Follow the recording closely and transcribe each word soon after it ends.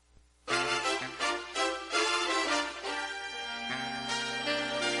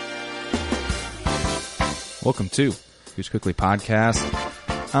Welcome to Goose Quickly Podcast.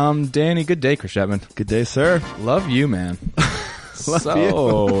 Danny, good day, Chris Chapman. Good day, sir. Love you, man. Love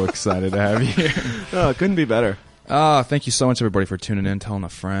so excited to have you here. Oh, it couldn't be better. Thank you so much, everybody, for tuning in, telling a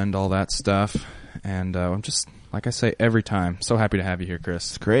friend, all that stuff. And I'm just, like I say every time, so happy to have you here, Chris.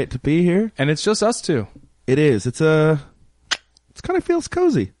 It's great to be here. And it's just us two. It is. It kind of feels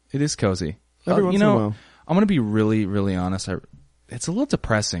cozy. It is cozy. Every once in a while. I'm going to be really, really honest. It's a little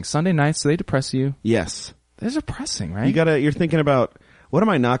depressing. Sunday nights, do they depress you? Yes. They're depressing, right? You're thinking about, what am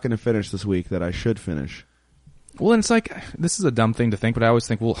I not going to finish this week that I should finish? Well, and it's like, this is a dumb thing to think, but I always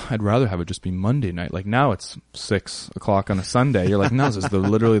think, well, I'd rather have it just be Monday night. Like now it's 6 o'clock on a Sunday. You're like, no, this is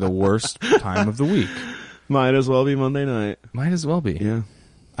literally the worst time of the week. Might as well be Monday night. Might as well be. Yeah.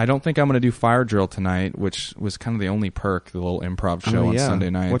 I don't think I'm going to do Fire Drill tonight, which was kind of the only perk, the little improv show on Sunday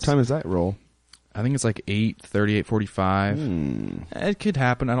nights. What time is that roll? I think it's like 8:30, 8:45. It could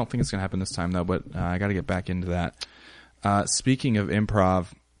happen. I don't think it's going to happen this time, though, but I got to get back into that. Speaking of improv,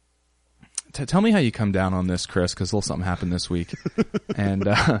 tell me how you come down on this, Chris, because a little something happened this week. And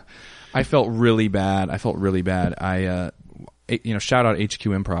I felt really bad. I shout out HQ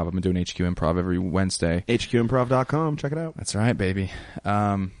Improv. I've been doing HQ Improv every Wednesday. HQimprov.com. Check it out. That's right, baby.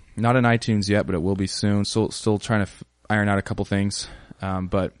 Not in iTunes yet, but it will be soon. Still trying to iron out a couple things.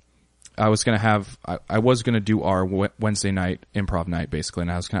 But I was going to do our Wednesday night improv night, basically,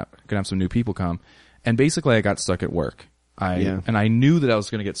 and I was going to have some new people come. And basically, I got stuck at work. And I knew that I was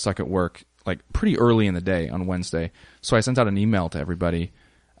going to get stuck at work like pretty early in the day on Wednesday. So I sent out an email to everybody.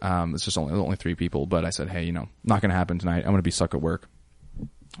 It's just only 3 people, but I said, hey, not going to happen tonight. I'm going to be stuck at work.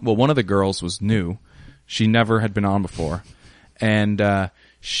 Well, one of the girls was new. She never had been on before. And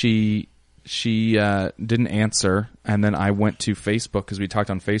she didn't answer. And then I went to Facebook because we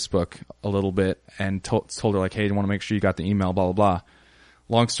talked on Facebook a little bit and told her like, hey, I want to make sure you got the email, blah, blah, blah.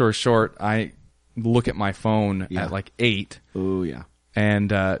 Long story short, I look at my phone at like 8. Oh, yeah.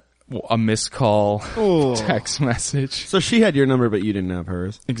 And a missed call, text message. So she had your number, but you didn't have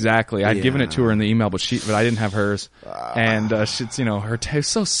hers. Exactly. I'd given it to her in the email, but I didn't have hers. And she's, it was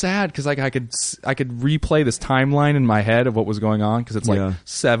so sad because like I could replay this timeline in my head of what was going on because it's like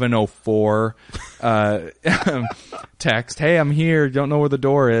 7:04 text. Hey, I'm here. Don't know where the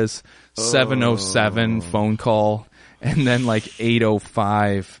door is. 7:07 phone call. And then like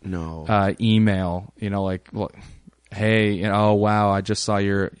 8:05 email, hey, oh wow, I just saw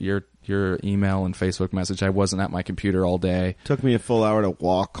your email and Facebook message. I wasn't at my computer all day. Took me a full hour to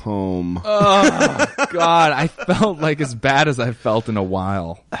walk home. Oh God, I felt like as bad as I've felt in a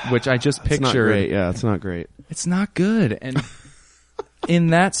while, which I just pictured. It's not great. Yeah, it's not great. It's not good. And in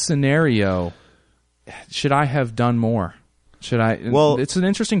that scenario, should I have done more? Should I? Well, it's an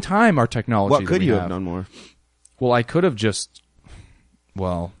interesting time, our technology. What could you have done more? Well, I could have just,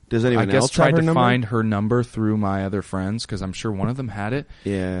 does anyone I guess else tried have her to number? Find her number through my other friends because I'm sure one of them had it.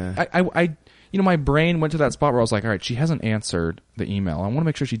 Yeah. My brain went to that spot where I was like, all right, she hasn't answered the email. I want to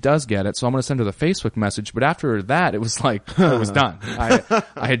make sure she does get it, so I'm going to send her the Facebook message. But after that, it was like, it was done. I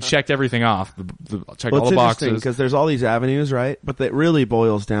had checked everything off, checked all the boxes. Because there's all these avenues, right? But that really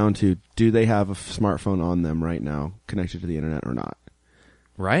boils down to, do they have a smartphone on them right now connected to the internet or not?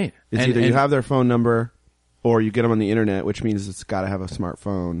 Right. It's either you have their phone number or you get them on the internet, which means it's got to have a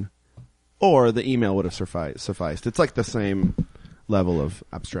smartphone, or the email would have sufficed. It's like the same level of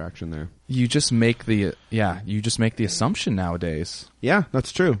abstraction there. You just make the assumption nowadays. Yeah,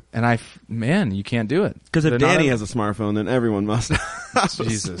 that's true. And you can't do it. Because if Danny has a smartphone, then everyone must.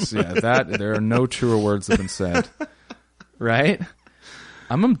 Jesus, yeah, there are no truer words that have been said. Right?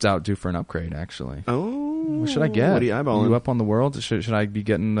 I'm about due for an upgrade, actually. Oh. What should I get? What are you eyeballing? You up on the world? Should I be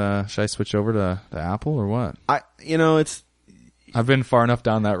getting, should I switch over to Apple or what? I've been far enough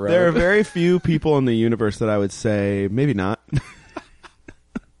down that road. There are very few people in the universe that I would say, maybe not.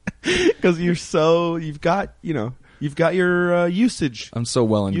 Because you've got your usage. I'm so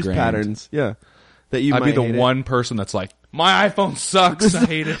well ingrained. Use patterns, yeah. That I'd be the one person that's like, my iPhone sucks. I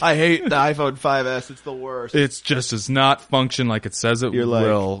hate it. I hate the iPhone 5S. It's the worst. It just does not function like it says it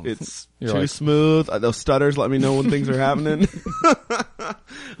will. It's too smooth. Those stutters let me know when things are happening.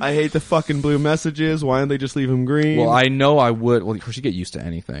 I hate the fucking blue messages. Why don't they just leave them green? Well, I know I would. Well, of course, you get used to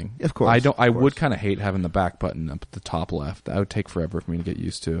anything. Of course. I would kind of hate having the back button up at the top left. That would take forever for me to get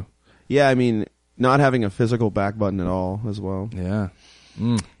used to. Yeah, I mean, not having a physical back button at all as well. Yeah.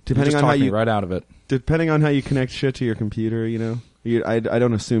 Depending on how you right out of it. Depending on how you connect shit to your computer, I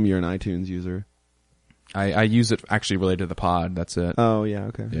don't assume you're an iTunes user. I use it actually related to the pod. That's it. Oh yeah,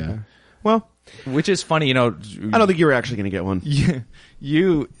 okay. Yeah. Okay. Well, which is funny, I don't think you were actually going to get one.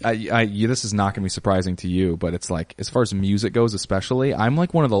 This is not going to be surprising to you, but it's like, as far as music goes, especially, I'm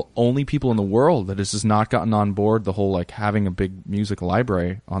like one of the only people in the world that has just not gotten on board the whole like having a big music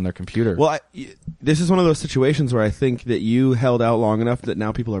library on their computer. Well, this is one of those situations where I think that you held out long enough that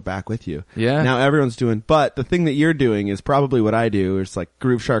now people are back with you. Yeah. Now everyone's doing, but the thing that you're doing is probably what I do. It's like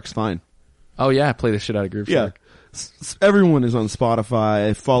Groove Shark's fine. Oh yeah, play the shit out of Groove Shark. Everyone is on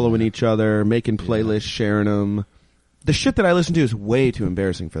Spotify, following each other, making playlists, sharing them. The shit that I listen to is way too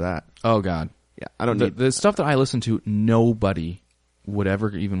embarrassing for that. Oh God. Yeah, I don't need the stuff that I listen to. Nobody would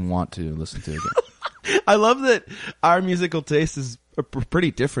ever even want to listen to again. I love that our musical taste is pretty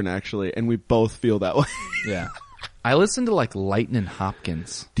different, actually, and we both feel that way. Yeah. I listen to like Lightnin'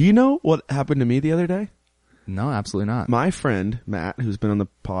 Hopkins. Do you know what happened to me the other day? No, absolutely not. My friend Matt, who's been on the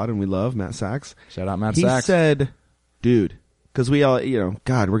pod and we love, Matt Sachs. Shout out Matt He Sachs. said, "Dude, because we all,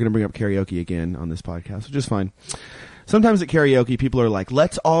 God, we're gonna bring up karaoke again on this podcast, which is fine." Sometimes at karaoke, people are like,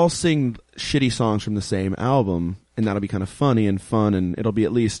 let's all sing shitty songs from the same album, and that'll be kind of funny and fun, and it'll be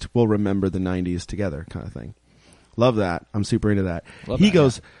at least we'll remember the 90s together kind of thing. Love that. I'm super into that. He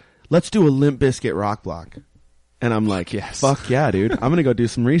goes, let's do a Limp Bizkit rock block. And I'm like, yes. Fuck yeah, dude. I'm going to go do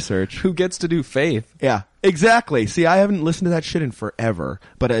some research. Who gets to do Faith? Yeah, exactly. See, I haven't listened to that shit in forever,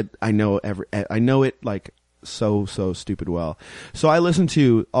 but I know it like so stupid well. So I listened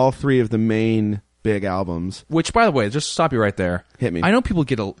to all three of the main big albums. Which, by the way, just stop you right there. Hit me. I know people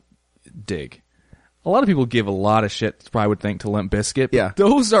get a dig. A lot of people give a lot of shit, I would think, to Limp Bizkit. Yeah.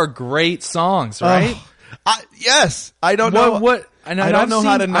 Those are great songs, right? Yes. I don't know. I don't know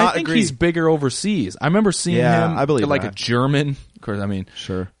how to not I think agree. he's bigger overseas. I remember seeing him I believe like that. a German. Of course, I mean.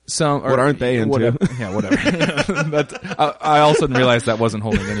 Sure. What aren't they into? Whatever. Yeah, whatever. I all of a sudden realized that wasn't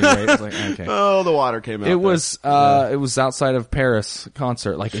holding any weight. I was like, okay. Oh, the water came out. It was outside of Paris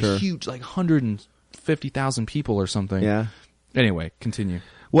concert, like a huge, like 150,000 people or something. Yeah. Anyway, continue.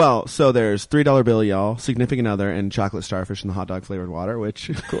 Well, so there's $3 Bill, y'all, Significant Other, and Chocolate Starfish in the hot dog flavored water, which,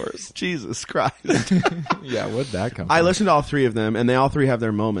 of course, Jesus Christ. Yeah, where'd that come from? I listened to all three of them, and they all three have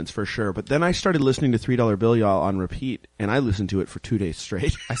their moments for sure. But then I started listening to $3 Bill, y'all, on repeat, and I listened to it for 2 days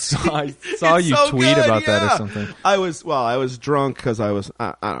straight. I saw you so tweet good, about that or yeah. something. I was drunk because I don't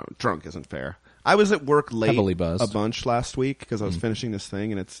know, drunk isn't fair. I was at work late Heavily buzzed. a bunch last week because I was finishing this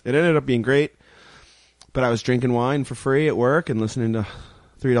thing, and it ended up being great. But I was drinking wine for free at work and listening to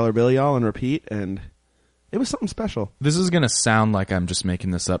 $3 Bill, y'all, on repeat, and it was something special. This is going to sound like I'm just making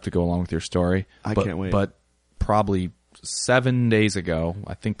this up to go along with your story. I can't wait. But probably 7 days ago,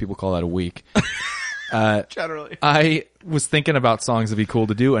 I think people call that a week, Generally. I was thinking about songs that'd be cool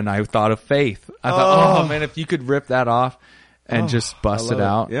to do, and I thought of Faith. I thought, oh man, if you could rip that off and just bust it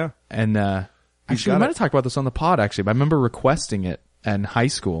out. Yeah. And actually, we might have talked about this on the pod, actually, but I remember requesting it in high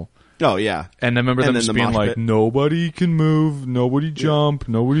school. Oh, yeah. And I remember them just being like, nobody can move, nobody jump,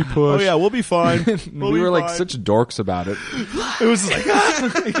 nobody push. Oh, yeah, we'll be fine. We were like such dorks about it. It was like,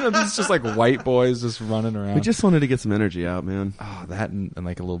 it's just like white boys just running around. We just wanted to get some energy out, man. Oh, that and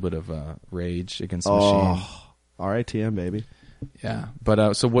like a little bit of Rage Against the Machine. RITM, baby. Yeah.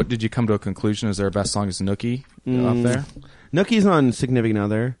 But so what did you come to a conclusion? Is their best song is Nookie up there? Nookie's on Significant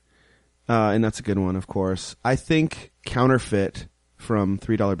Other, and that's a good one, of course. I think Counterfeit from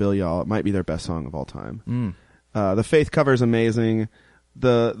 $3 Bill, y'all, it might be their best song of all time. The Faith cover is amazing.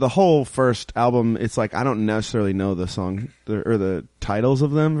 The whole first album, it's like I don't necessarily know the song or the titles of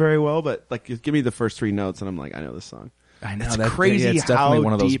them very well, but like give me the first three notes and I'm like, I know this song. I know. It's That's crazy it's definitely how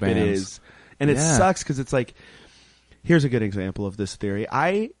one of those deep bands. it is. And it sucks because it's like, here's a good example of this theory.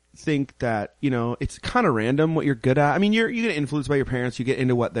 I think that, it's kind of random what you're good at. I mean, you get influenced by your parents, you get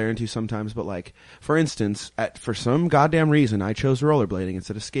into what they're into sometimes, but like, for instance, for some goddamn reason, I chose rollerblading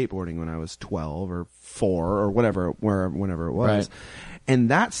instead of skateboarding when I was 12 or 4 or whenever it was. Right. And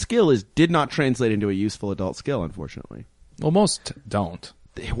that skill did not translate into a useful adult skill, unfortunately. Well, most don't.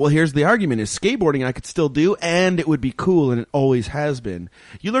 Well, here's the argument: is skateboarding I could still do, and it would be cool, and it always has been.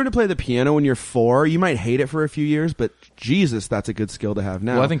 You learn to play the piano when you're 4. You might hate it for a few years, but Jesus, that's a good skill to have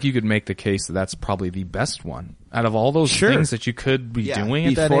now. Well, I think you could make the case that that's probably the best one out of all those things that you could be doing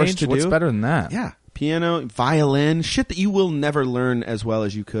at that age. What's better than that? Yeah, piano, violin, shit that you will never learn as well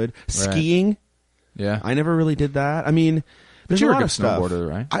as you could. Right. Skiing. Yeah, I never really did that. I mean, but there's you're a lot good of stuff. Snowboarder,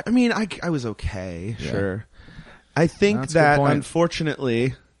 right? I was okay. Yeah. Sure. I think that,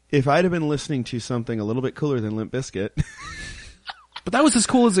 unfortunately, if I'd have been listening to something a little bit cooler than Limp Bizkit... But that was as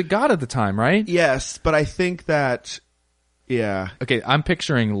cool as it got at the time, right? Yes, but I think that... Yeah. Okay, I'm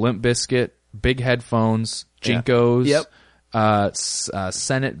picturing Limp Bizkit, big headphones, Jinkos, Yep.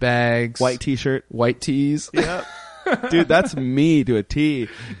 Senate bags, white t-shirt, white tees. Yep. Dude, that's me to a T.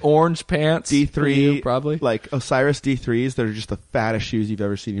 Orange pants. D3, probably. Like Osiris D3s that are just the fattest shoes you've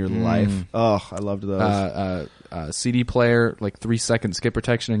ever seen in your life. Oh, I loved those. CD player, like 3-second skip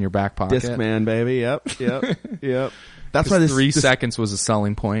protection in your back pocket. Discman, baby. Yep. That's why 3 seconds was a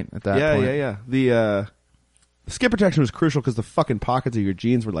selling point at that point. Yeah. The skip protection was crucial because the fucking pockets of your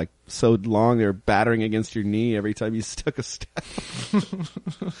jeans were like so long they were battering against your knee every time you took a step.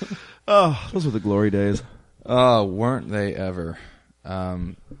 Oh, those were the glory days. Oh, weren't they ever?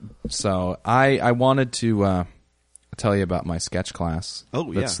 So I wanted to tell you about my sketch class.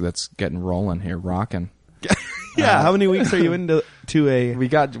 Oh, yeah. That's getting rolling here, rocking. Yeah, how many weeks are you into a? We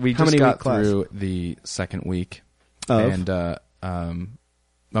just got through the second week, and I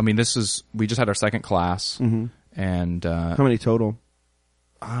mean, we just had our second class, and how many total?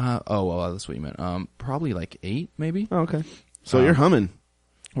 Well, that's what you meant. Probably like 8, maybe. Oh, okay. So you're humming.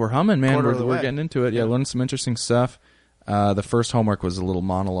 We're humming, man. Quarter of the We're way. getting into it. Yeah, learning some interesting stuff. The first homework was a little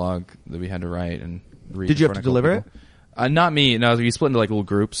monologue that we had to write and read. Did you have to deliver it? Not me. No, we split into like little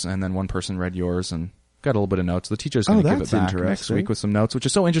groups, and then one person read yours and got a little bit of notes. The teacher's going to give it back next week with some notes, which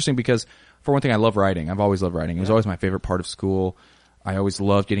is so interesting because, for one thing, I love writing. I've always loved writing. It was always my favorite part of school. I always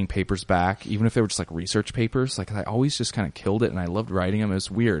loved getting papers back, even if they were just like research papers. Like I always just kind of killed it, and I loved writing them. It was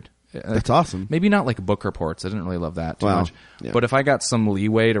weird. That's awesome. Maybe not like book reports. I didn't really love that too much. Yeah. But if I got some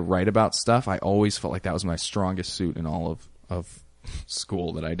leeway to write about stuff, I always felt like that was my strongest suit in all of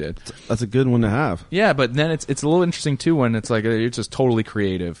school that I did. That's a good one to have. Yeah, but then it's a little interesting too when it's like it's just totally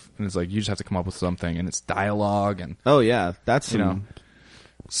creative, and it's like you just have to come up with something, and it's dialogue, and oh yeah, that's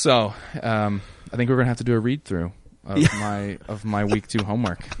So I think we're gonna have to do a read through of my week 2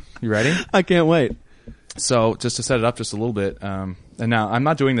 homework. You ready? I can't wait. So just to set it up just a little bit, and now I'm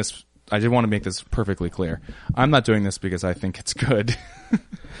not doing this. I did want to make this perfectly clear. I'm not doing this because I think it's good.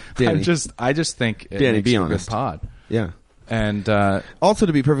 Danny. I just think it Danny, makes be a honest. good pod. Yeah. And also,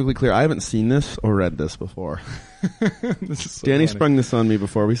 to be perfectly clear, I haven't seen this or read this before. This is so Danny funny. sprung this on me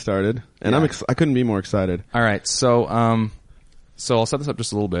before we started, and Yeah. I couldn't be more excited. All right, so I'll set this up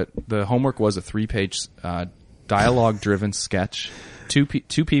just a little bit. The homework was a 3-page dialogue-driven sketch, two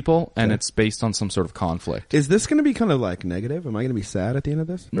people, and it's based on some sort of conflict. Is this going to be kind of like negative? Am I going to be sad at the end of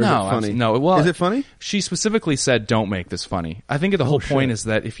this? Or is it funny? No. Well, is it funny? She specifically said, "Don't make this funny." I think the whole point is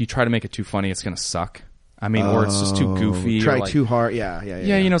that if you try to make it too funny, it's going to suck. I mean, or it's just too goofy. Try or like, too hard. Yeah.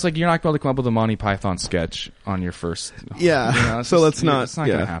 You know, it's like you're not going to come up with a Monty Python sketch on your first. Yeah. You know, So let's not. It's not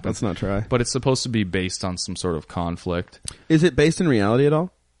going to happen. Let's not try. But it's supposed to be based on some sort of conflict. Is it based in reality at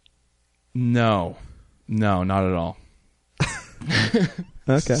all? No, not at all.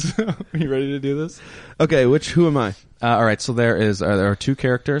 Okay. So, are you ready to do this? Okay. Who am I? All right. So there are 2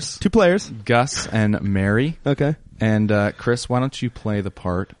 characters, 2 players. Gus and Mary. Okay. And Chris, why don't you play the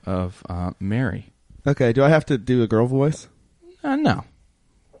part of Mary? Okay. Do I have to do a girl voice? No.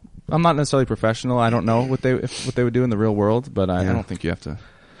 I'm not necessarily professional. I don't know what they would do in the real world, but I don't think you have to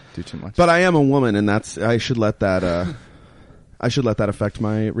do too much. But I am a woman, and I should let that affect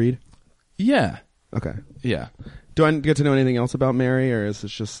my read. Yeah. Okay. Yeah. Do I get to know anything else about Mary, or is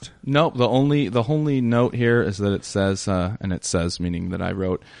this just? Nope. The only note here is that it says, and it says meaning that I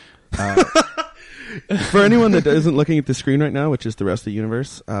wrote. For anyone that isn't looking at the screen right now, which is the rest of the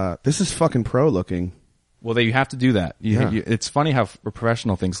universe, this is fucking pro looking. Well, you have to do that. It's funny how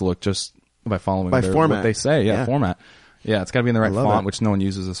professional things look just by following format. what they say. Yeah, format. Yeah, it's got to be in the right font, it. which no one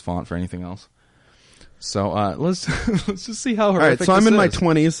uses this font for anything else. So let's just see how horrific. All right, so I'm in my is.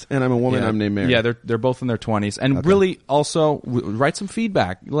 20s, and I'm a woman. Yeah. I'm named Mary. Yeah, they're both in their 20s, and really also write some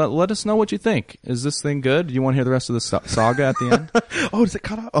feedback. Let us know what you think. Is this thing good? Do you want to hear the rest of the saga at the end? Oh, does it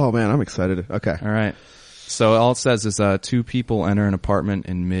cut off? Oh man, I'm excited. Okay. All right. So all it says is 2 people enter an apartment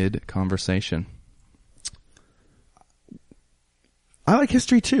in mid conversation. I like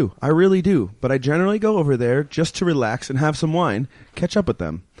history too. I really do. But I generally go over there just to relax and have some wine, catch up with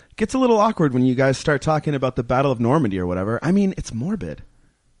them. Gets a little awkward when you guys start talking about the Battle of Normandy or whatever. I mean, it's morbid.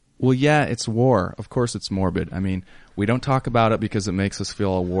 Well, yeah, it's war. Of course it's morbid. I mean, we don't talk about it because it makes us feel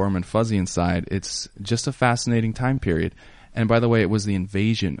all warm and fuzzy inside. It's just a fascinating time period. And by the way, it was the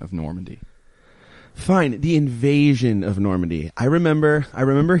invasion of Normandy. Fine, the invasion of Normandy. I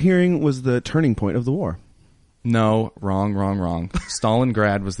remember hearing was the turning point of the war. No, wrong.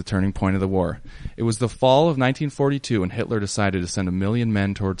 Stalingrad was the turning point of the war. It was the fall of 1942 when Hitler decided to send 1 million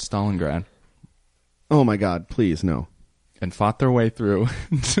men towards Stalingrad. Oh my God, please, no. And fought their way through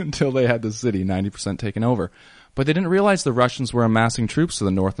until they had the city 90% taken over. But they didn't realize the Russians were amassing troops to the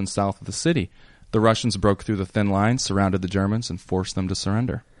north and south of the city. The Russians broke through the thin lines, surrounded the Germans, and forced them to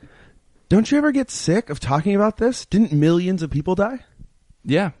surrender. Don't you ever get sick of talking about this? Didn't millions of people die?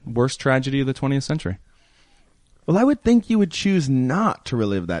 Yeah, worst tragedy of the 20th century. Well, I would think you would choose not to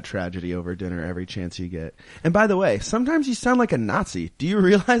relive that tragedy over dinner every chance you get. And by the way, sometimes you sound like a Nazi. Do you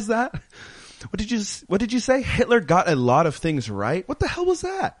realize that? What did you say? Hitler got a lot of things right? What the hell was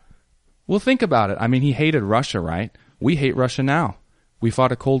that? Well, think about it. I mean, he hated Russia, right? We hate Russia now. We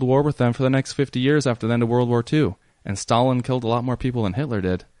fought a Cold War with them for the next 50 years after the end of World War II. And Stalin killed a lot more people than Hitler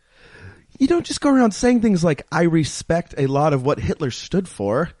did. You don't just go around saying things like, I respect a lot of what Hitler stood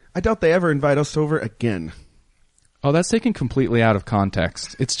for. I doubt they ever invite us over again. Oh, that's taken completely out of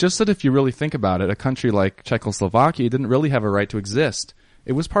context. It's just that if you really think about it, a country like Czechoslovakia didn't really have a right to exist.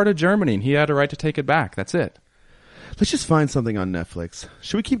 It was part of Germany, and he had a right to take it back. That's it. Let's just find something on Netflix.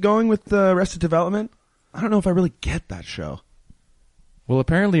 Should we keep going with Arrested Development? I don't know if I really get that show. Well,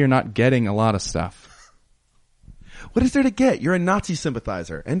 apparently you're not getting a lot of stuff. What is there to get? You're a Nazi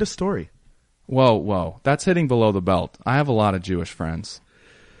sympathizer. End of story. Whoa. That's hitting below the belt. I have a lot of Jewish friends.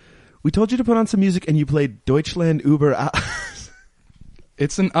 We told you to put on some music, and you played Deutschland über...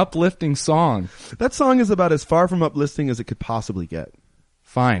 It's an uplifting song. That song is about as far from uplifting as it could possibly get.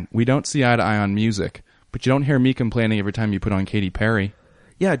 Fine, we don't see eye to eye on music, but you don't hear me complaining every time you put on Katy Perry.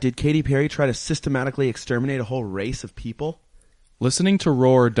 Yeah, did Katy Perry try to systematically exterminate a whole race of people? Listening to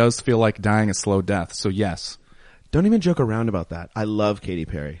Roar does feel like dying a slow death, so yes. Don't even joke around about that. I love Katy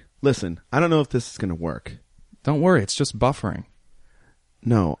Perry. Listen, I don't know if this is going to work. Don't worry, it's just buffering.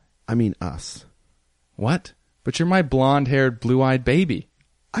 No, I mean us. What? But you're my blonde-haired, blue-eyed baby.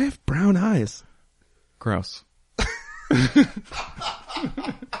 I have brown eyes. Gross.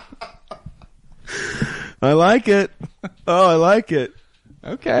 I like it. Oh, I like it.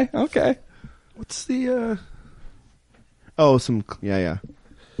 Okay. What's the, Oh, yeah.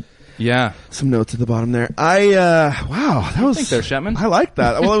 Yeah. Some notes at the bottom there. Wow, that was... Thanks there, Shetman. I liked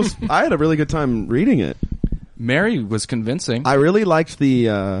that. Well, I had a really good time reading it. Mary was convincing. I really liked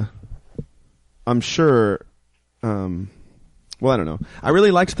the, I'm sure, well, I don't know. I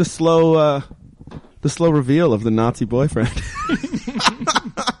really liked the slow reveal of the Nazi boyfriend.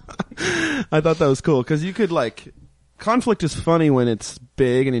 I thought that was cool because you could conflict is funny when it's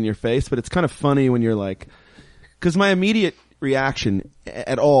big and in your face, but it's kind of funny when you're because my immediate reaction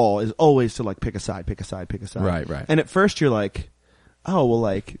at all is always to pick a side. Right. And at first you're like, oh,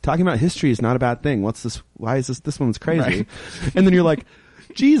 well, talking about history is not a bad thing. What's this? Why is this one's crazy? Right. And then you're like,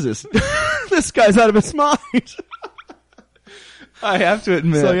 Jesus, this guy's out of his mind. I have to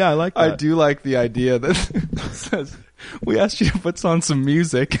admit. So yeah, I like that. I do like the idea that says, we asked you to put on some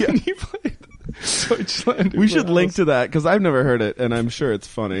music and you played Deutschland. We should link to that because I've never heard it and I'm sure it's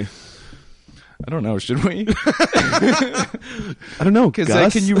funny. I don't know. Should we? I don't know.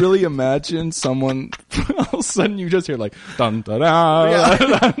 Because can you really imagine someone all of a sudden you just hear dun da da,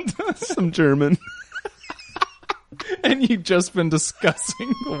 yeah. Some German. And you've just been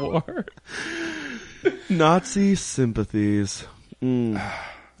discussing the war. Nazi sympathies.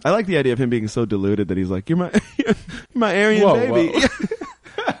 I like the idea of him being so deluded that he's like, you're my Aryan baby.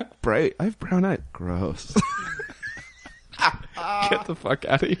 Whoa. Bright. I have brown eyes. Gross. Get the fuck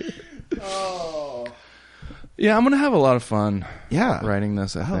out of here. Oh. Yeah, I'm going to have a lot of fun writing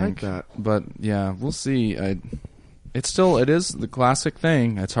this, I think. Like that. But yeah, we'll see. It is the classic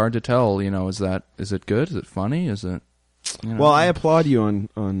thing. It's hard to tell, is it good? Is it funny? Is it, Well, I applaud you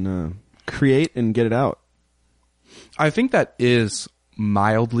on create and get it out. I think that is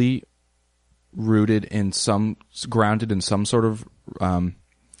mildly grounded in some sort of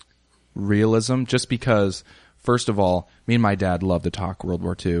realism, just because, first of all, me and my dad love to talk World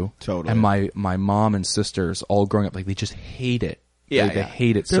War II. Totally. And my mom and sisters all growing up, they just hate it. Yeah, they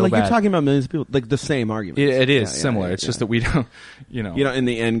hate it They're so bad. You're talking about millions of people, the same argument. It is similar. It's just that we don't, You don't in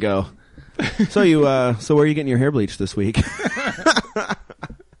the end go, so where are you getting your hair bleached this week?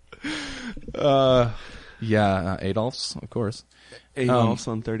 Adolf's, of course. Adolf's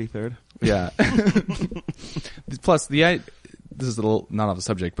on 33rd. Yeah. Plus, this is a little not off the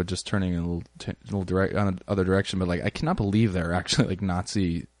subject, but just turning a little direct on the other direction. But I cannot believe there are actually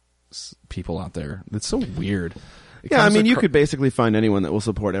Nazi people out there. It's so weird. Yeah, I mean, you could basically find anyone that will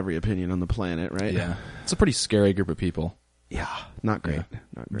support every opinion on the planet, right? Yeah, it's a pretty scary group of people. Yeah, not great. Yeah.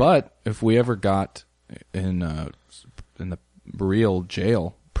 Not great. But if we ever got in the real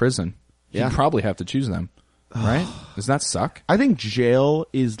prison, you'd probably have to choose them, right? Does that suck? I think jail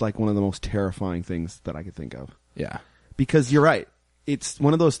is one of the most terrifying things that I could think of. Yeah. Because you're right. It's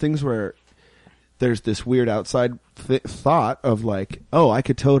one of those things where there's this weird outside thought of I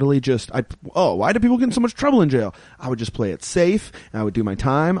could totally why do people get in so much trouble in jail? I would just play it safe, and I would do my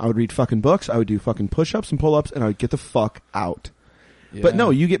time, I would read fucking books, I would do fucking push-ups and pull-ups, and I would get the fuck out. Yeah. But no,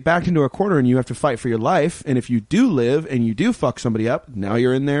 you get backed into a corner and you have to fight for your life. And if you do live and you do fuck somebody up, now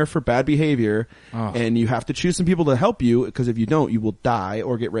you're in there for bad behavior. Oh. And you have to choose some people to help you, because if you don't, you will die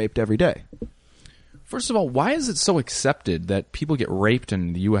or get raped every day. First of all, why is it so accepted that people get raped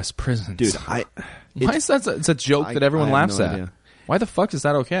in the U.S. prisons? Dude, why is that? It's a joke that everyone laughs at. Idea. Why the fuck is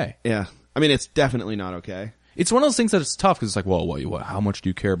that okay? Yeah. I mean, it's definitely not okay. It's one of those things that it's tough because it's like, well, how much do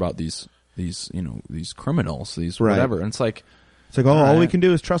you care about these criminals, these right. whatever? And it's like all we can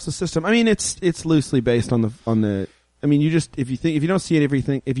do is trust the system. I mean, it's loosely based on the. I mean, you just if you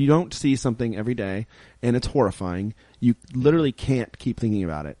don't see something every day and it's horrifying, you literally can't keep thinking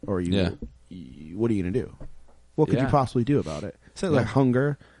about it, or what are you gonna do? What could you possibly do about it? So like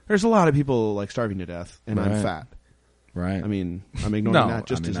hunger. There's a lot of people like starving to death, and right. I'm fat. Right. I mean, I'm ignoring that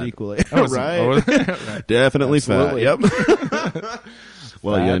just as equally. Right. Definitely Absolutely. fat. Yep.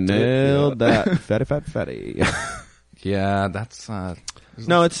 Well, fat you nailed that. Fatty. Yeah, that's no.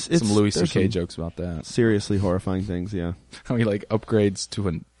 It's some Louis C.K. jokes about that. Seriously horrifying things. Yeah. How he like upgrades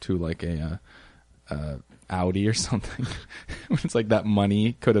to like a Audi or something. It's like that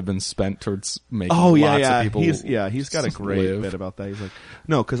money could have been spent towards making lots of people. He's got a great bit about that. He's like,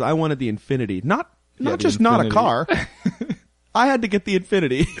 no, because I wanted the Infinity, not just Infinity. not a car. I had to get the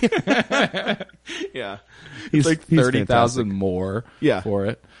Infinity. Yeah, he's like 30,000 more. For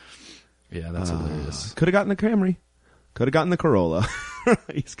it. Yeah, that's hilarious. Could have gotten the Camry. Could have gotten the Corolla.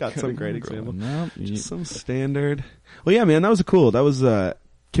 He's got some great examples. No, just some standard. Well, yeah, man, that was cool. That was.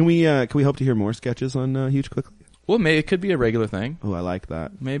 Can we hope to hear more sketches on Huge Quickly? Well, maybe it could be a regular thing. Oh, I like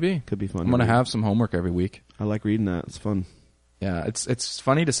that. Maybe could be fun. I'm gonna have some homework every week. I like reading that. It's fun. Yeah, it's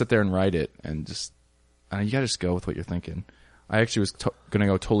funny to sit there and write it, and just you gotta just go with what you're thinking. I actually was gonna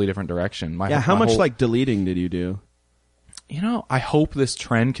go a totally different direction. How much like deleting did you do? I hope this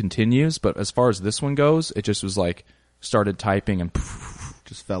trend continues, but as far as this one goes, it just was like started typing and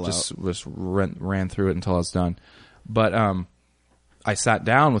just fell out. Just ran through it until I was done. But I sat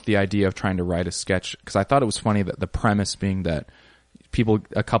down with the idea of trying to write a sketch because I thought it was funny that the premise being that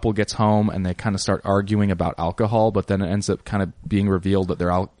a couple gets home and they kind of start arguing about alcohol, but then it ends up kind of being revealed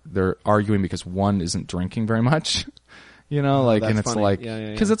that they're arguing because one isn't drinking very much. And it's funny. like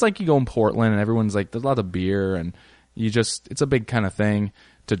because it's like you go in Portland and everyone's like there's a lot of beer and it's a big kind of thing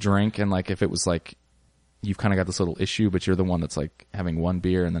to drink, and like if it was like you've kind of got this little issue, but you're the one that's like having one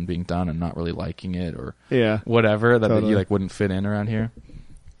beer and then being done and not really liking it or whatever that you like wouldn't fit in around here.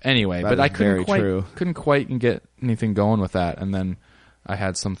 Anyway, but I couldn't quite get anything going with that, and then I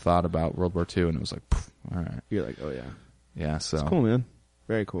had some thought about World War II, and it was like, all right. You're like, oh yeah, yeah. So it's cool, man.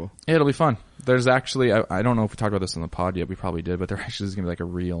 Very cool. Yeah, it'll be fun. There's actually, I don't know if we talked about this on the pod yet. We probably did, but there actually is going to be like a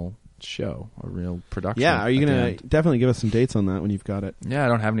real show, a real production. Yeah, are you going to definitely give us some dates on that when you've got it? Yeah, I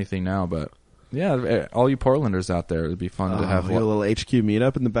don't have anything now, but yeah, all you Portlanders out there, it'd be fun to have a little HQ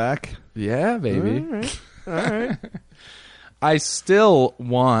meetup in the back. Yeah, baby. All right. I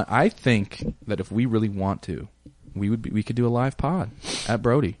think that if we really want to, we could do a live pod at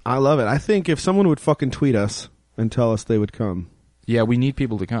Brody. I love it. I think if someone would fucking tweet us and tell us they would come. Yeah, we need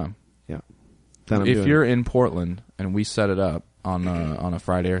people to come. Yeah. If you're in Portland and we set it up on a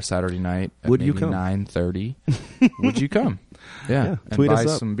Friday or Saturday night at would you come? 9:30, would you come? Yeah, and tweet buy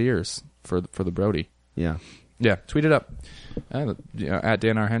us up. some beers for the Brody. Yeah. Yeah, tweet it up. At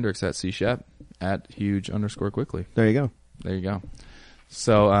Dan R. Hendricks, at C Shep, at huge_quickly. There you go.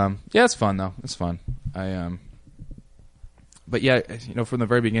 So, yeah, it's fun though. It's fun. But yeah, from the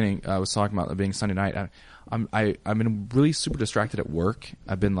very beginning, I was talking about it being Sunday night. I've been really super distracted at work.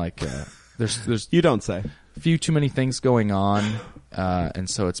 I've been like, there's you don't say. A few too many things going on, and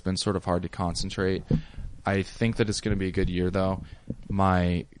so it's been sort of hard to concentrate. I think that it's going to be a good year though.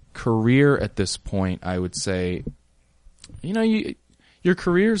 My career at this point, I would say, your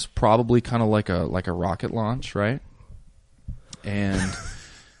career's probably kind of like a rocket launch, right? And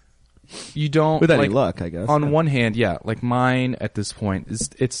you don't with any luck, I guess. On one hand, yeah, like mine at this point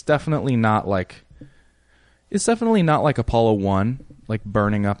it's definitely not like Apollo 1, like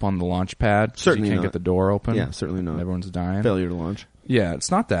burning up on the launch pad. Certainly you can't not. get the door open. Yeah, certainly not. Everyone's dying. Failure to launch. Yeah,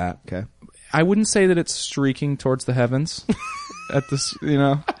 it's not that. Okay. I wouldn't say that it's streaking towards the heavens at this,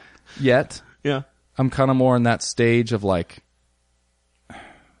 yet. Yeah. I'm kind of more in that stage of like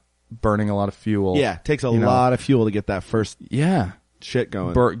burning a lot of fuel. Yeah, it takes a lot of fuel to get that first shit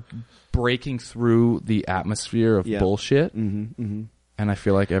going. Breaking through the atmosphere of bullshit. Mm-hmm, mm-hmm. And I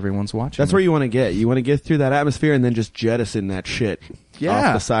feel like everyone's watching. That's where you want to get. You want to get through that atmosphere and then just jettison that shit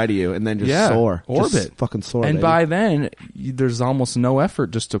off the side of you and then just soar. Orbit. Just fucking soar, and baby. by then, there's almost no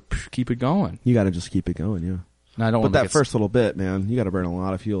effort just to keep it going. You got to just keep it going, yeah. And I don't but that first little bit, man, you got to burn a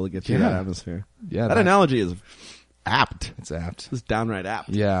lot of fuel to get through that atmosphere. Yeah, that analogy is Apt. It's apt. It's downright apt.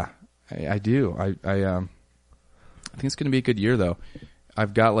 Yeah, I do. I think it's going to be a good year, though.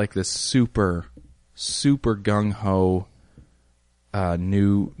 I've got like this super gung ho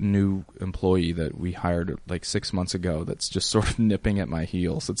new employee that we hired like 6 months ago. That's just sort of nipping at my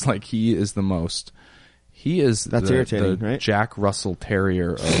heels. It's like he is That's irritating, the right? Jack Russell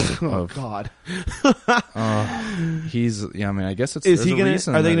Terrier of Oh God. he's I mean, I guess it's Is he there's a gonna?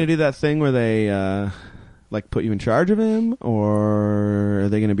 reason Are they that- gonna do that thing where they like put you in charge of him, or are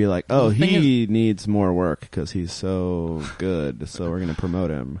they gonna be like, oh, The thing he needs more work because he's so good, so we're gonna promote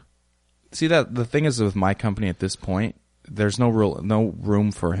him? See, that the thing is with my company at this point, there's no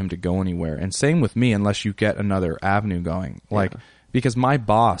room for him to go anywhere. And same with me, unless you get another avenue going. Like, because my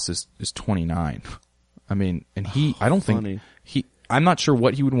boss is 29. I mean, and I don't think I'm not sure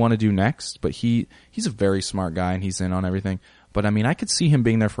what he would want to do next, but he's a very smart guy and he's in on everything. But I mean, I could see him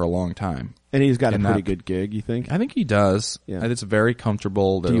being there for a long time. And he's got a pretty good gig, you think? I think he does. Yeah. And it's very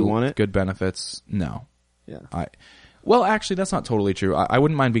comfortable. Do you want it? Good benefits. No. Yeah. Well, actually, that's not totally true. I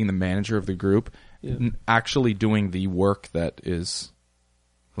wouldn't mind being the manager of the group, actually doing the work that is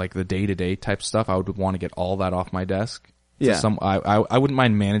like the day-to-day type stuff. I would want to get all that off my desk. Yeah. So I wouldn't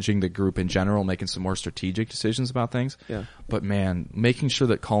mind managing the group in general, making some more strategic decisions about things. Yeah. But man, making sure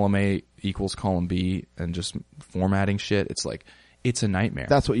that column A equals column B and just formatting shit, it's like, it's a nightmare.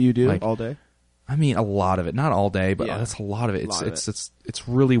 That's what you do Like, all day? I mean, a lot of it, not all day, but that's a lot of it. It's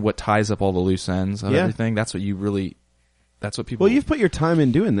really what ties up all the loose ends of everything. That's what people. Well, you've put your time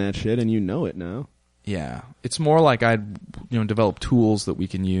in doing that shit, and you know it now. Yeah, it's more like I'd develop tools that we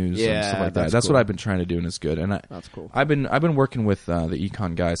can use and stuff like that. That's cool. what I've been trying to do, and it's good. And that's cool. I've been working with the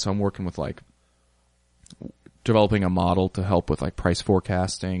econ guys, so I'm working with like developing a model to help with like price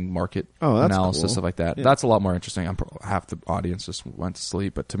forecasting, market analysis, cool. stuff like that. Yeah. That's a lot more interesting. Half the audience just went to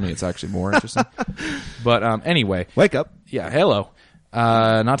sleep, but to me, it's actually more interesting. But anyway, wake up. Yeah, hello.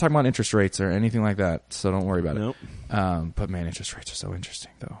 Not talking about interest rates or anything like that, so don't worry about Nope. it. But man, interest rates are so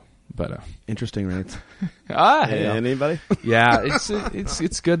interesting, though. But interesting rates. Anybody? Yeah,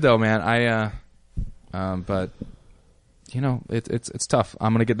 it's good though, man. But it's tough.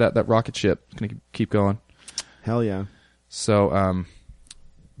 I'm gonna get that rocket ship. It's gonna keep going. Hell yeah. So,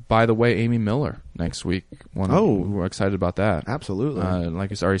 by the way, Amy Miller next week. We're excited about that. Absolutely.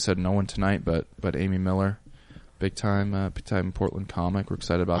 Like I already said, no one tonight, but Amy Miller, big time Portland comic. We're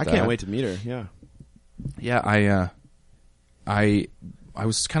excited about that. I can't wait to meet her. Yeah. Yeah, I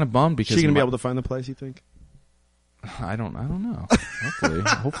was kind of bummed because she gonna be able to find the place, you think? I don't know.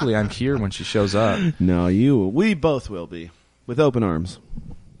 Hopefully I'm here when she shows up. No, we both will be with open arms.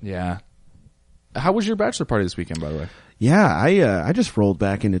 Yeah. How was your bachelor party this weekend, by the way? Yeah, I just rolled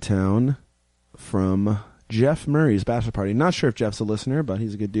back into town from Jeff Murray's bachelor party. Not sure if Jeff's a listener, but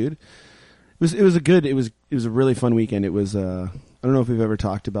he's a good dude. It was a really fun weekend. It was I don't know if we've ever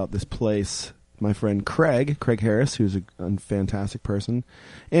talked about this place. My friend Craig Harris, who's a fantastic person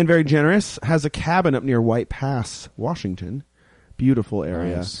and very generous, has a cabin up near White Pass, Washington. Beautiful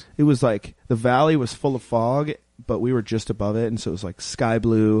area. Nice. It was like the valley was full of fog, but we were just above it, and so it was like sky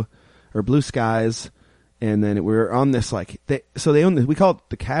blue or blue skies. And then we were on this they own this, we call it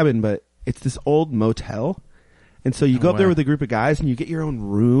the cabin, but it's this old motel. And so you go up there with a group of guys and you get your own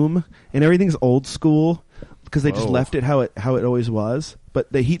room, and everything's old school because they just left it how it always was. But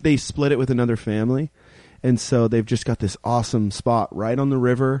they split it with another family, and so they've just got this awesome spot right on the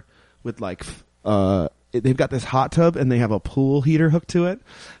river with they've got this hot tub and they have a pool heater hooked to it,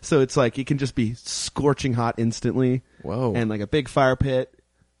 so it's like it can just be scorching hot instantly. Whoa! And like a big fire pit,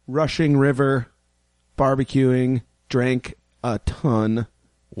 rushing river, barbecuing, drank a ton.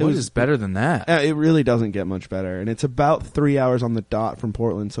 What is better than that? It really doesn't get much better, and it's about 3 hours on the dot from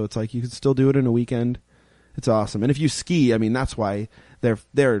Portland, so it's like you could still do it in a weekend. It's awesome. And if you ski, I mean, that's why they're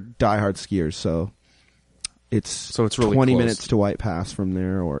diehard skiers, so it's really 20 close. minutes to White Pass from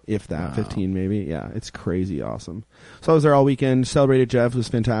there, or if that, 15 maybe. Yeah, it's crazy awesome. So I was there all weekend, celebrated Jeff, it was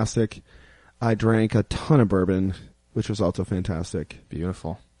fantastic. I drank a ton of bourbon, which was also fantastic.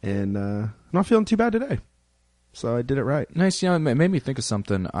 Beautiful. And I'm not feeling too bad today. So I did it right. Nice. It made me think of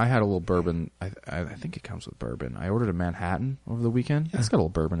something. I had a little bourbon. I think it comes with bourbon. I ordered a Manhattan over the weekend. Yeah. It's got a little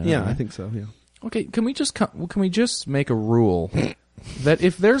bourbon in it. Yeah, right? I think so. Yeah. Okay. Can we just make a rule that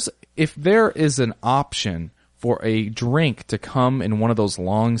if there is an option for a drink to come in one of those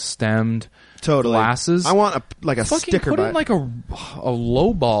long-stemmed glasses, I want a sticker. Put it in like a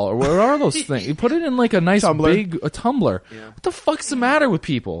low ball, or what are those things? You put it in like a nice tumbler. big tumbler. Yeah. What the fuck's the matter with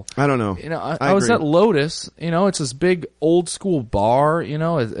people? I don't know. I was at Lotus. It's this big old school bar.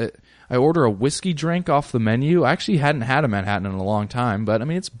 I order a whiskey drink off the menu. I actually hadn't had a Manhattan in a long time, but I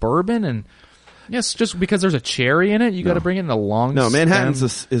mean it's bourbon and Yes, just because there's a cherry in it, you got to bring it in a long. No, stem.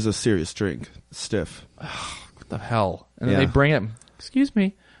 Manhattan's is a serious drink. It's stiff. What the hell? And then they bring it. Excuse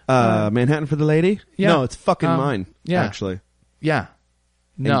me. Manhattan for the lady? Yeah. No, it's fucking mine. Yeah. Actually. Yeah.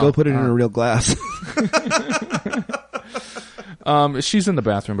 No. And go put it in a real glass. She's in the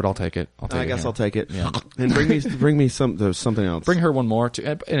bathroom, but I'll take it. I guess I'll take it. Yeah. And bring me something else. Bring her one more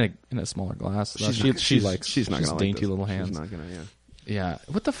in a smaller glass. She's not gonna dainty like little hands. She's not gonna. Yeah. Yeah.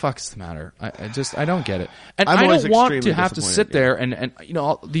 What the fuck's the matter? I don't get it. And I'm I always don't want to extremely have to sit there and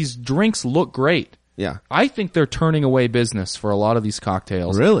these drinks look great. Yeah. I think they're turning away business for a lot of these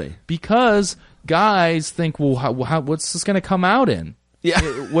cocktails. Really? Because guys think, well, what's this going to come out in? Yeah.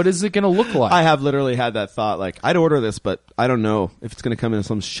 What is it going to look like? I have literally had that thought. Like, I'd order this, but I don't know if it's going to come in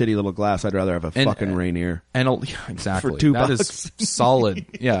some shitty little glass. I'd rather have a fucking Rainier. And exactly. For $2. That is solid.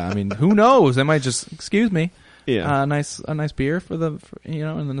 Yeah. I mean, who knows? They might just, excuse me. Yeah. A nice beer for and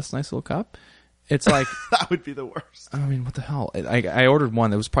then this nice little cup. It's like that would be the worst. I mean, what the hell? I ordered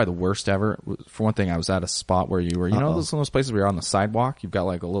one that was probably the worst ever. For one thing, I was at a spot where you were, some of those places where you're on the sidewalk. You've got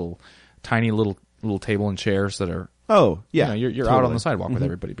like a tiny little table and chairs that are. Oh yeah, you're totally out on the sidewalk with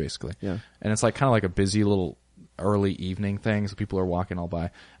everybody basically. Yeah, and it's like kind of like a busy little early evening thing, so people are walking all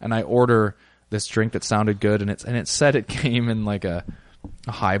by. And I order this drink that sounded good, and it said it came in like a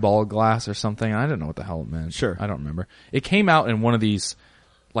highball glass or something. I didn't know what the hell it meant. Sure, I don't remember. It came out in one of these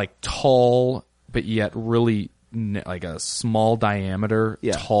like tall, but yet really like a small diameter,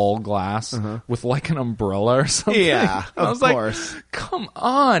 tall glass with like an umbrella or something. Yeah, I was course. Like, come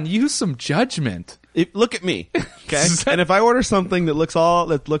on, use some judgment. Look at me, okay? And if I order something that looks like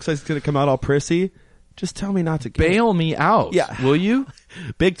it's going to come out all prissy, just tell me not to get bail me out. Yeah, will you?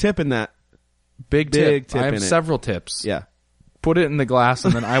 Big tip in that. Big tip. I have several tips. Yeah, put it in the glass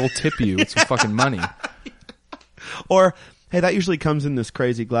and then I will tip you with some fucking money. Or, hey, that usually comes in this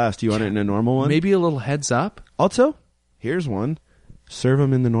crazy glass. Do you want it in a normal one? Maybe a little heads up. Also, here's one. Serve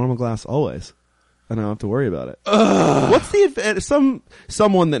them in the normal glass always. I don't have to worry about it. What's the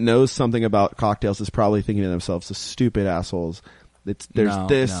someone that knows something about cocktails is probably thinking to themselves, "The stupid assholes." There's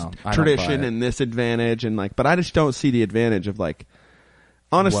this tradition and this advantage, and but I just don't see the advantage of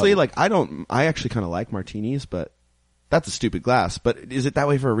honestly, I actually kind of like martinis, but that's a stupid glass. But is it that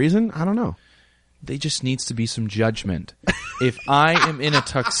way for a reason? I don't know. There just needs to be some judgment. If I am in a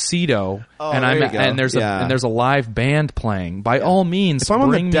tuxedo and there's a live band playing, by all means, if I'm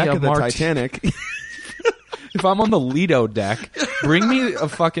on the deck of the Titanic. If I'm on the Lido deck, bring me a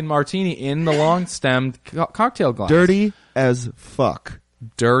fucking martini in the long-stemmed cocktail glass. Dirty as fuck.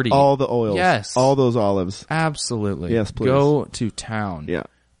 Dirty. All the oils. Yes. All those olives. Absolutely. Yes, please. Go to town. Yeah.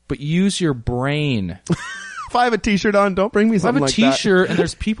 But use your brain. If I have a t-shirt on, don't bring me something like that. If I have a t-shirt and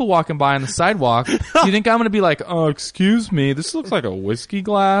there's people walking by on the sidewalk, do you think I'm going to be like, oh, excuse me, this looks like a whiskey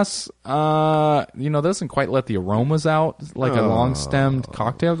glass? Doesn't quite let the aromas out like a long-stemmed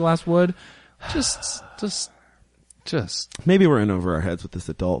cocktail glass would. Just maybe we're in over our heads with this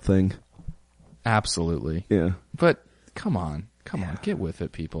adult thing. Absolutely. Yeah. But come on, get with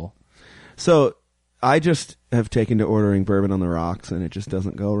it, people. So I just have taken to ordering bourbon on the rocks, and it just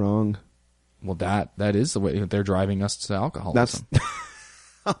doesn't go wrong. Well, that is the way they're driving us to alcoholism.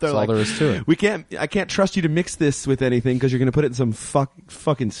 That's all there is to it. I can't trust you to mix this with anything because you're going to put it in some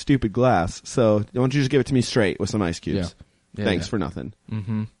fucking stupid glass. So why don't you just give it to me straight with some ice cubes? Yeah. Thanks for nothing.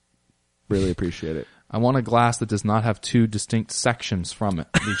 Mm-hmm. Really appreciate it. I want a glass that does not have two distinct sections from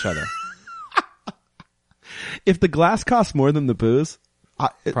each other. If the glass costs more than the booze,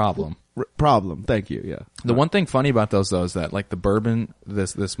 problem. Problem. Thank you. Yeah. The one thing funny about those though is that the bourbon,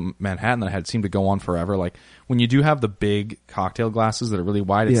 this Manhattan that I had seemed to go on forever. Like when you do have the big cocktail glasses that are really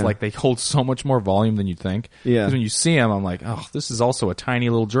wide, it's like they hold so much more volume than you'd think. Yeah. Because when you see them, I'm like, oh, this is also a tiny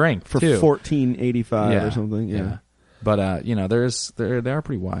little drink for $14.85 or something. Yeah. But they are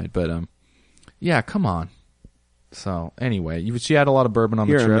pretty wide. But yeah, come on. So anyway, she had a lot of bourbon on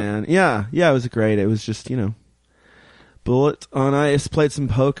the trip. Man. Yeah, it was great. It was just bullet on ice. Played some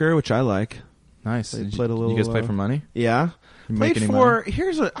poker, which I like. Nice. Played a little. You guys play for money? Yeah. Played for. Money?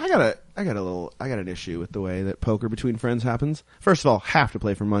 I got an issue with the way that poker between friends happens. First of all, have to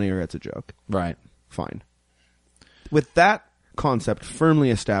play for money or it's a joke. Right. Fine. With that concept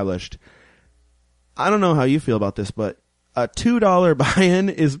firmly established, I don't know how you feel about this, but a $2 buy-in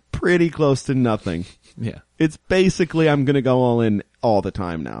is pretty close to nothing. Yeah. It's basically I'm going to go all in all the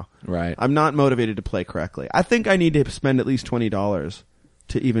time now. Right. I'm not motivated to play correctly. I think I need to spend at least $20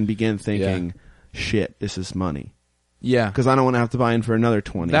 to even begin thinking, shit, this is money. Yeah. Because I don't want to have to buy in for another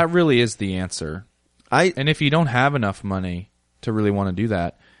 20. That really is the answer. And if you don't have enough money to really want to do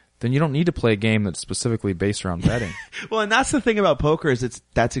that, then you don't need to play a game that's specifically based around betting. Well, and that's the thing about poker is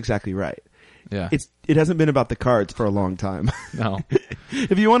that's exactly right. Yeah. It hasn't been about the cards for a long time. No.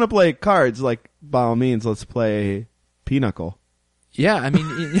 If you want to play cards, like, by all means, let's play Pinochle. Yeah, I mean,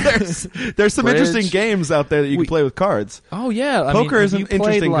 There's some Bridge. interesting games out there that you can play with cards. Oh yeah, I Poker mean, isn't you played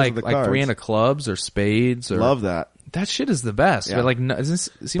interesting 'cause like of the like cards. 3 of clubs or spades or Love that. that shit is the best. Yeah. But like, it seems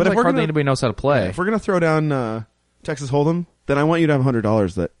But if like we're hardly gonna- anybody knows how to play. If we're gonna throw down Texas Hold'em, then I want you to have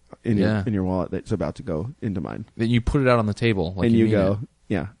 $100 that in your wallet that's about to go into mine, Then you put it out on the table, like and you mean go, it.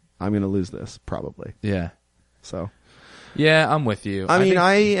 yeah, I'm gonna lose this probably. Yeah, So yeah, I'm with you. I mean, think-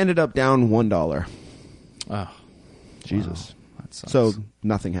 I ended up down $1. oh, Jesus. wow, that sucks. So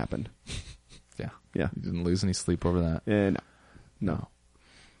nothing happened. yeah, Yeah. you didn't lose any sleep over that. And no.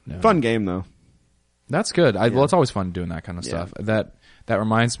 No. Fun game though. That's good. Well, it's always fun doing that kind of Yeah. stuff. That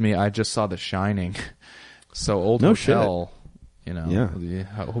reminds me, I just saw The Shining. So old No hotel, you know. Yeah.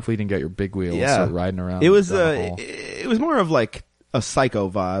 Hopefully you didn't get your big wheel and Yeah. start riding around. It was down the hall. it was more of like a Psycho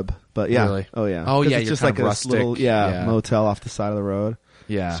vibe, but yeah. Really? Oh yeah. Oh, 'Cause yeah, It's you're just kind like of a rustic. little Yeah. motel off the side of the road.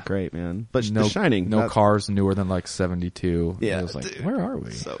 Yeah. It's great, man. But No, The Shining, no that- cars newer than like 72. Yeah, I was like, dude. where are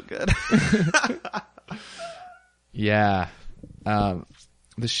we? So good. Yeah.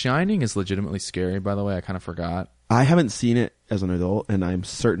 The Shining is legitimately scary, by the way. I kind of forgot. I haven't seen it as an adult, and I'm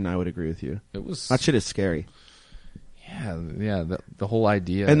certain I would agree with you. It was That shit is scary. yeah, the whole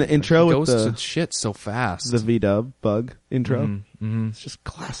idea. And the intro it with goes the- to shit so fast. The V-dub bug intro. Mm-hmm. It's just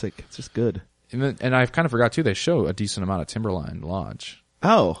classic. It's just good. And I kind of forgot too, they show a decent amount of Timberline Lodge.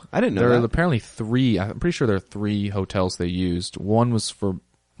 Oh, I didn't know There are that. apparently 3, I'm pretty sure there are 3 hotels they used. One was for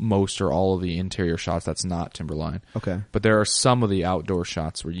most or all of the interior shots. That's not Timberline. Okay. But there are some of the outdoor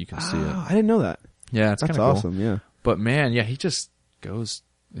shots where you can see Oh, it. I didn't know that. Yeah, it's kind That's of cool. awesome, yeah. But man, yeah, he just goes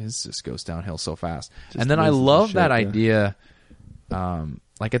downhill so fast. Just And then I loses his love shit, that yeah. idea.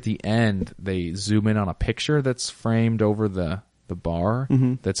 Like at the end, they zoom in on a picture that's framed over the bar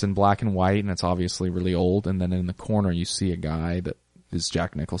that's in black and white, and it's obviously really old. And then in the corner, you see a guy that is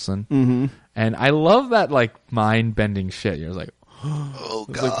Jack Nicholson. Mm-hmm. And I love that like mind bending shit. You're like, oh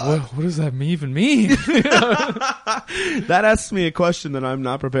god, like, what does that even mean? That asks me a question that I'm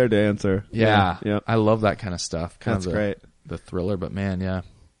not prepared to answer. Yeah, Yeah. I love that kind of stuff. That's great. The thriller, but man, yeah.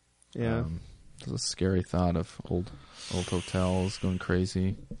 Yeah. It's a scary thought of old hotels going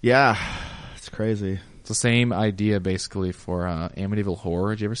crazy. Yeah. It's crazy. It's the same idea basically for Amityville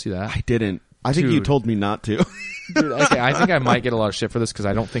Horror. Did you ever see that? I didn't. I think you Dude. told me not to. Dude, okay, I think I might get a lot of shit for this because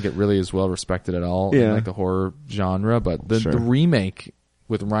I don't think it really is well respected at all in Yeah. like the horror genre. But the Sure. remake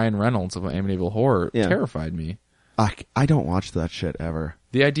with Ryan Reynolds of Amityville Horror Yeah. terrified me. I don't watch that shit ever.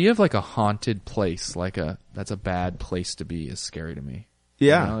 The idea of like a haunted place, that's a bad place to be, is scary to me.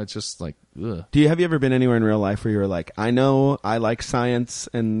 Yeah. You know, it's just like, ugh. Have you ever been anywhere in real life where you were like, I know I like science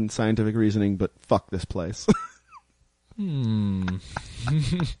and scientific reasoning, but fuck this place? I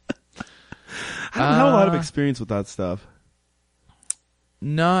don't have a lot of experience with that stuff.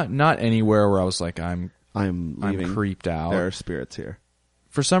 Not anywhere where I was like, I'm leaving. creeped out. There are spirits here.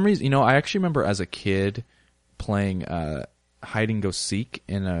 For some reason, I actually remember as a kid playing hide and go seek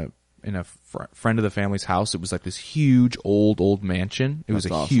in a friend of the family's house. It was like this huge old mansion. It was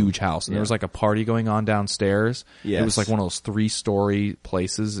That's a awesome. huge house, and Yeah. there was like a party going on downstairs. Yes. It was like one of those 3-story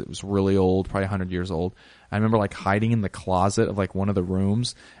places. It was really old, probably 100 years old. I remember like hiding in the closet of like one of the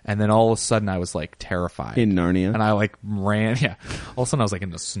rooms, and then all of a sudden I was like terrified. In Narnia. And I like ran, yeah. All of a sudden I was like in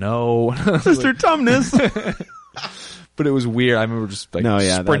the snow. Mr. Tumnus. But it was weird. I remember just like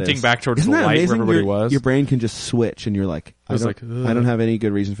that sprinting is- back towards Isn't the that light amazing? where everybody was. Your brain can just switch, and you're like, I was don't, like, I don't have any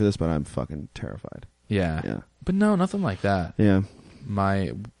good reason for this, but I'm fucking terrified. Yeah. Yeah. But no, nothing like that. Yeah.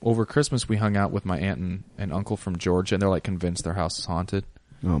 Over Christmas we hung out with my aunt and uncle from Georgia, and they're like convinced their house is haunted.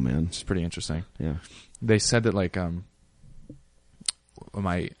 Oh man. It's pretty interesting. Yeah. They said that like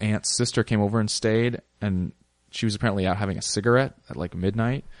my aunt's sister came over and stayed, and she was apparently out having a cigarette at like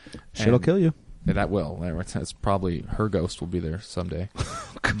midnight. Shit'll kill you. Yeah, that will. That's probably her ghost will be there someday.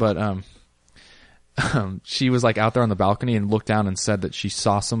 But she was like out there on the balcony and looked down and said that she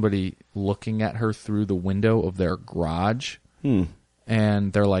saw somebody looking at her through the window of their garage.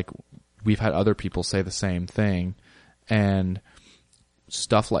 And they're like, we've had other people say the same thing, and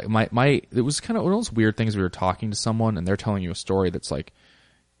stuff like it was kind of one of those weird things. We were talking to someone and they're telling you a story that's like,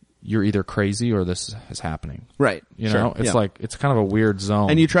 you're either crazy or this is happening. Right. You Sure. know, it's Yeah. like, it's kind of a weird zone.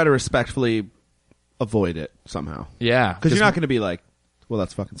 And you try to respectfully avoid it somehow. yeah, Because you're not going to be like, well,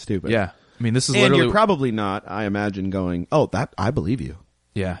 that's fucking stupid. Yeah. I mean, this is And literally, you're probably not, I imagine, going, oh, that, I believe you.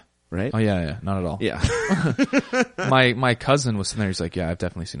 yeah. Right? Oh yeah, not at all. Yeah. My cousin was sitting there. He's like, "Yeah, I've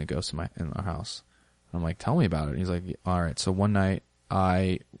definitely seen a ghost in our house." I'm like, "Tell me about it." And he's like, "All right." So one night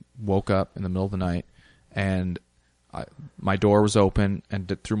I woke up in the middle of the night and my door was open,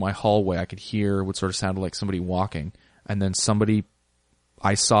 and through my hallway I could hear what sort of sounded like somebody walking, and then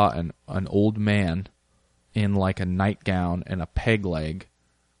I saw an old man in like a nightgown and a peg leg,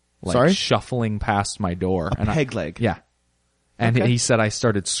 like shuffling past my door. Peg leg? Yeah. And he said I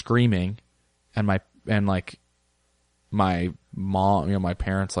started screaming, and my mom, my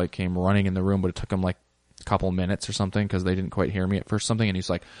parents like came running in the room, but it took them like a couple of minutes or something because they didn't quite hear me at first. And he's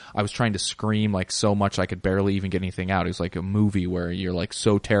like, I was trying to scream like so much I could barely even get anything out. It was like a movie where you're like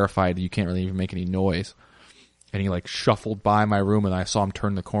so terrified you can't really even make any noise. And he like shuffled by my room, and I saw him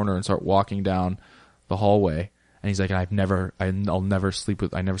turn the corner and start walking down the hallway. And he's like, I'll never sleep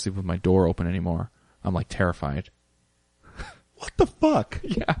with my door open anymore. I'm like terrified. What the fuck?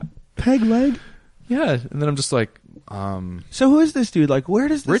 Yeah. Peg leg? Yeah. And then I'm just like, so who is this dude? Like, where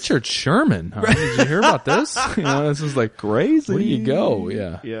does this... Richard Sherman. Huh? Did you hear about this? This is like crazy. Where do you go?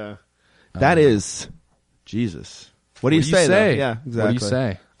 Yeah. Yeah. That is Jesus. What do you say? Though? Yeah, exactly. What do you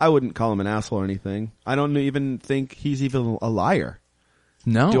say? I wouldn't call him an asshole or anything. I don't even think he's even a liar.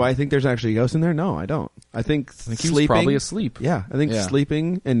 No. Do I think there's actually a ghost in there? No, I don't. I think he sleeping, was probably asleep. Yeah. I think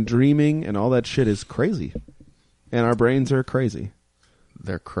sleeping and dreaming and all that shit is crazy. And our brains are crazy.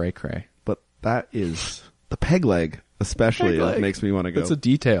 They're cray-cray. But that is... The peg leg, especially, makes me want to go. It's a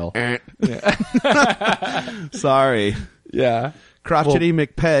detail. Sorry. Yeah. Crotchety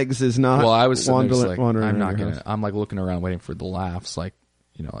McPegs is not. Well, I was wandering. I'm not gonna. I'm like looking around, waiting for the laughs. Like,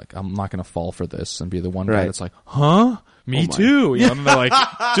 like I'm not gonna fall for this and be the one guy that's like, huh? Me too. And they're like,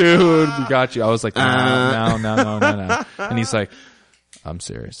 dude, we got you. I was like, no. And he's like, I'm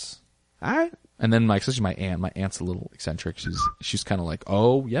serious. All right. And then especially my aunt. My aunt's a little eccentric. She's kind of like,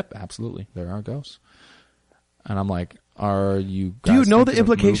 oh, yep, absolutely, there are ghosts. And I'm like, are you guys... Do you know the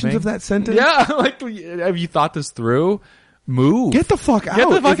implications of that sentence? Yeah, like, have you thought this through? Move. Get the fuck out. Get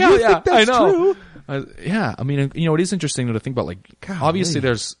the fuck out, yeah, I know. Yeah, I mean, it is interesting to think about, like, obviously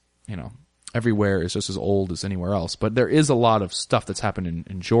there's, everywhere is just as old as anywhere else, but there is a lot of stuff that's happened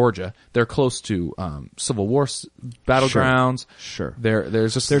in Georgia. They're close to Civil War battlegrounds. Sure.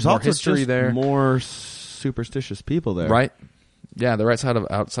 There's more also history there. More superstitious people there. Right. Yeah, they're outside of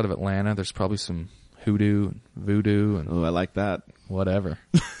Atlanta. There's probably some... hoodoo, voodoo, and I like that. Whatever.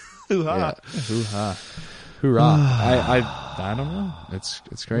 Hoo-ha. Yeah. Hoo-ha. Hoorah. I don't know.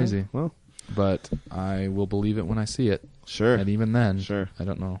 It's crazy. Well, but I will believe it when I see it. Sure. And even then, sure. I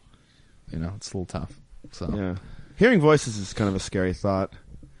don't know. It's a little tough. So yeah. Hearing voices is kind of a scary thought.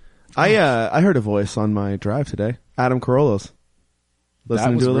 I heard a voice on my drive today. Adam Carolla's.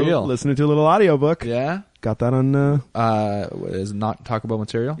 Listening to a little audiobook. Yeah. Got that on... is it not Taco Bell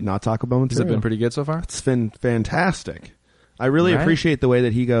material? Not Taco Bell material. Has it been pretty good so far? It's been fantastic. I really appreciate the way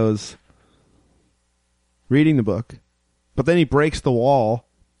that he goes reading the book, but then he breaks the wall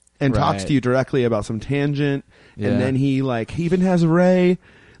and talks to you directly about some tangent, and then he even has Ray,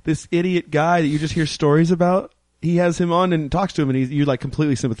 this idiot guy that you just hear stories about. He has him on and talks to him, and you're like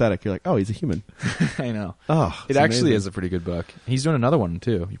completely sympathetic. You're like, oh, he's a human. I know. Oh, it actually is a pretty good book. He's doing another one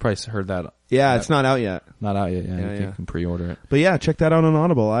too. You probably heard that. Yeah, it's not out yet. Not out yet. Yeah, you can pre-order it. But yeah, check that out on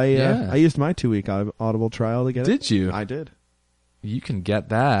Audible. I used my 2-week Audible trial to get it. Did you? I did. You can get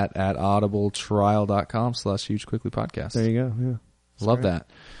that at audibletrial.com/hugequicklypodcast. There you go. Yeah, love that.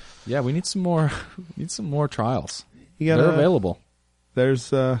 Yeah, we need some more. Trials. They're available.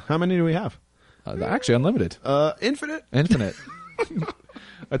 There's how many do we have? Actually, unlimited. Infinite.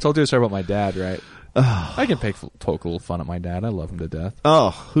 I told you a story about my dad, right? I can poke a little fun at my dad. I love him to death. Oh,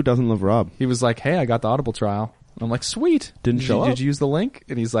 who doesn't love Rob? He was like, hey, I got the Audible trial. I'm like, sweet. Did you use the link?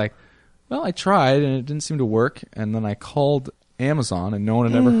 And he's like, well, I tried and it didn't seem to work. And then I called Amazon and no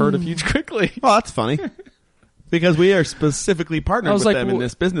one had ever heard of Huge Quickly. Oh, that's funny. Because we are specifically partnered with them in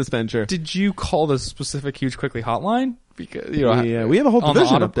this business venture. Did you call the specific Huge Quickly hotline? Because we have a whole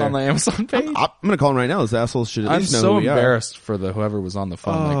division up there on the Amazon page. I'm going to call him right now. Those assholes should at least know who we are. I'm so embarrassed for whoever was on the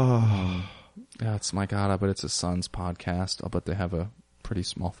phone. Yeah, it's my God. I bet it's his son's podcast. I'll bet they have a pretty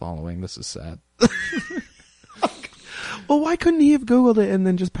small following. This is sad. Well, why couldn't he have Googled it and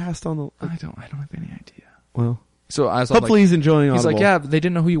then just passed on the? I don't have any idea. Well, so I was hopefully he's enjoying Audible. He's like, yeah, they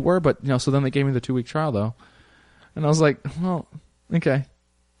didn't know who you were, but so then they gave me the 2-week trial though, and I was like, well, okay,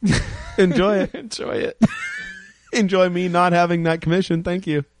 enjoy it, enjoy it. Enjoy me not having that commission. Thank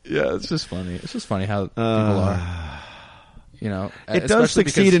you. Yeah, it's just funny. It's just funny how people are. It does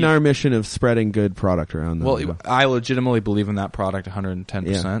succeed in our mission of spreading good product around. Well, I legitimately believe in that product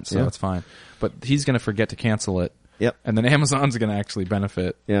 110%, so it's fine. But he's going to forget to cancel it. Yep. And then Amazon's going to actually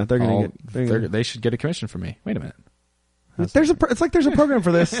benefit. Yeah, they're going to they should get a commission from me. Wait a minute. It's like there's a program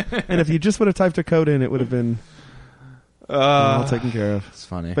for this, and if you just would have typed a code in, it would have been all taken care of. It's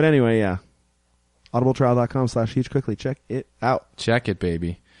funny. But anyway, yeah. audibletrial.com/hugequickly. Check it out. Check it,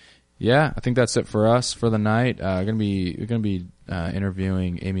 baby. Yeah, I think that's it for us for the night. We're gonna be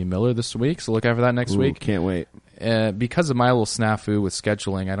interviewing Amy Miller this week, so look out for that next week. Can't wait. Because of my little snafu with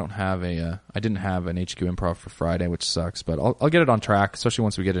scheduling, I didn't have an HQ Improv for Friday, which sucks. But I'll get it on track, especially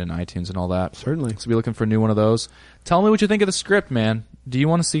once we get it in iTunes and all that. Certainly. So be looking for a new one of those. Tell me what you think of the script, man. Do you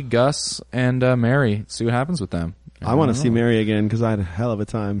want to see Gus and Mary? See what happens with them. I want to see Mary again because I had a hell of a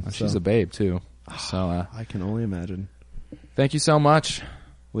time. She's a babe too. So I can only imagine. Thank you so much.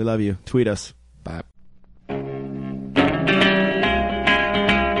 We love you. Tweet us. Bye.